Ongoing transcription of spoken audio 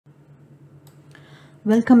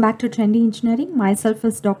Welcome back to Trendy Engineering. Myself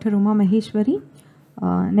is Dr. Uma Maheshwari.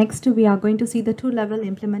 Next, we are going to see the two-level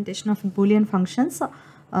implementation of Boolean functions.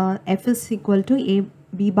 F is equal to a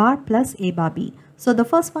b bar plus a bar b. So the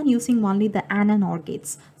first one using only the and or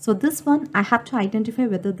gates. So this one I have to identify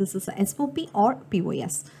whether this is a SOP or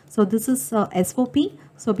POS. So this is SOP.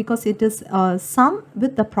 So because it is sum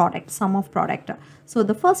with the product, sum of product. So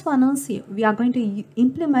the first one is we are going to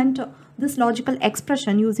implement this logical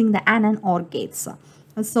expression using the and or gates.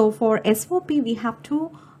 So for SOP we have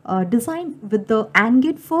to design with the AND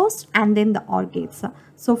gate first and then the OR gates.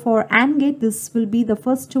 So for AND gate this will be the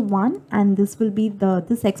first one and this will be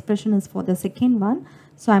this expression is for the second one.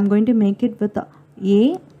 So I'm going to make it with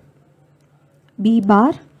A, B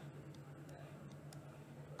bar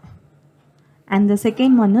and the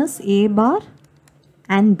second one is A bar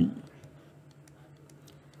and B.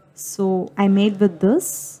 So I made with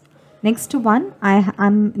this. Next one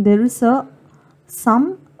there is a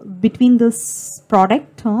sum between this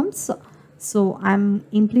product terms. So I'm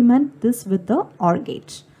implement this with the OR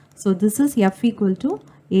gate. So this is F equal to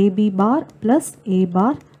AB bar plus A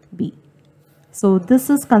bar B. So this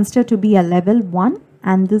is considered to be a level 1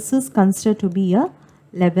 and this is considered to be a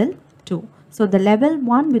level 2. So the level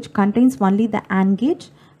 1 which contains only the AND gate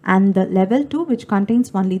and the level 2 which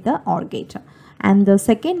contains only the OR gate. And the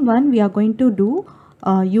second one we are going to do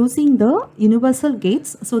using the universal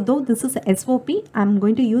gates. So though this is a SOP, I'm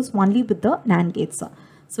going to use only with the NAND gates.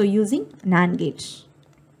 So using NAND gates.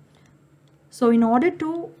 So in order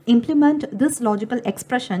to implement this logical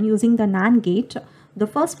expression using the NAND gate, the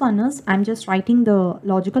first one is I'm just writing the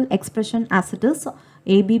logical expression as it is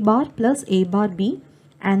AB bar plus A bar B.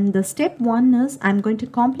 And the step 1 is I'm going to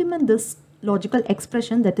complement this logical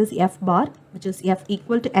expression, that is F bar, which is F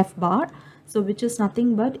equal to F bar. So which is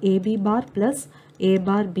nothing but AB bar plus A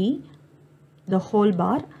bar B, the whole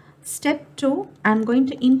bar. Step 2, I'm going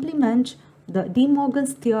to implement the De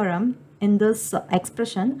Morgan's theorem in this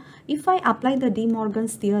expression. If I apply the De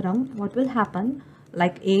Morgan's theorem, what will happen?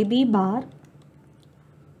 Like AB bar,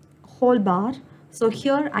 whole bar. So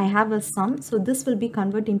here I have a sum. So this will be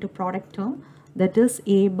converted into product term, that is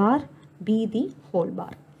A bar B the whole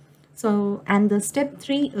bar. So and the step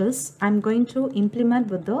 3 is I'm going to implement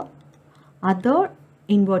with the other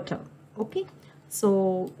inverter. Okay,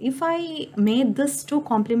 so if I made this to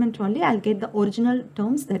complement only, I'll get the original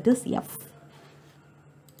terms, that is F.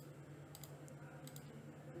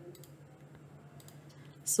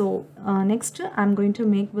 So next I'm going to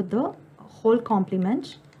make with the whole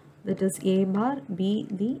complement, that is A bar B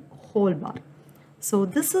the whole bar. So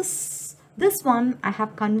this one I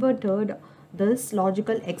have converted this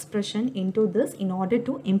logical expression into this in order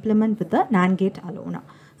to implement with the NAND gate alone.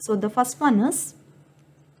 So the first one is,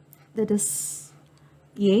 that is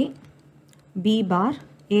A B bar,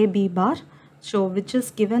 A B bar, so which is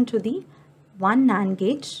given to the one NAND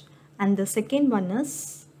gate, and the second one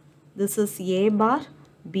is, this is A bar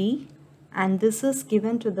B and this is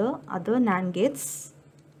given to the other NAND gates,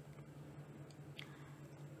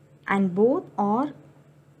 and both are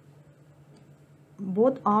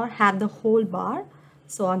have the whole bar.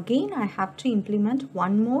 So again I have to implement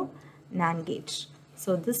one more NAND gate.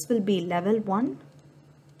 So this will be level 1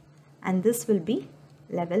 and this will be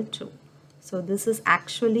level 2. So this is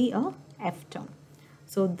actually a F term.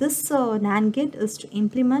 So this NAND gate is to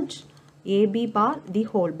implement AB bar the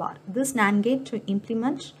whole bar. This NAND gate to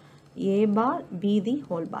implement A bar B the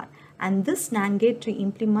whole bar. And this NAND gate to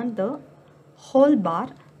implement the whole bar,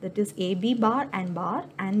 that is AB bar,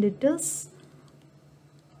 and it is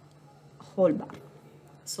whole bar.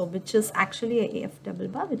 So which is actually a F double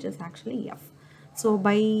bar, which is actually F. So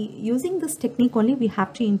by using this technique only, we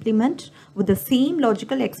have to implement with the same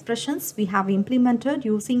logical expressions we have implemented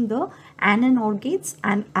using the and OR gates,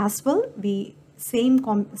 and as well we same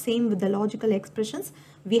with the logical expressions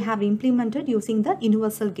we have implemented using the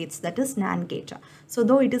universal gates, that is NAND gate. So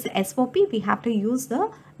though it is SOP, we have to use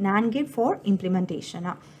the NAND gate for implementation.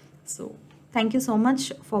 So thank you so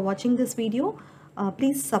much for watching this video.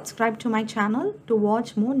 Please subscribe to my channel to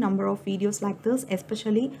watch more number of videos like this,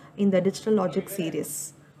 especially in the digital logic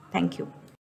series. Thank you.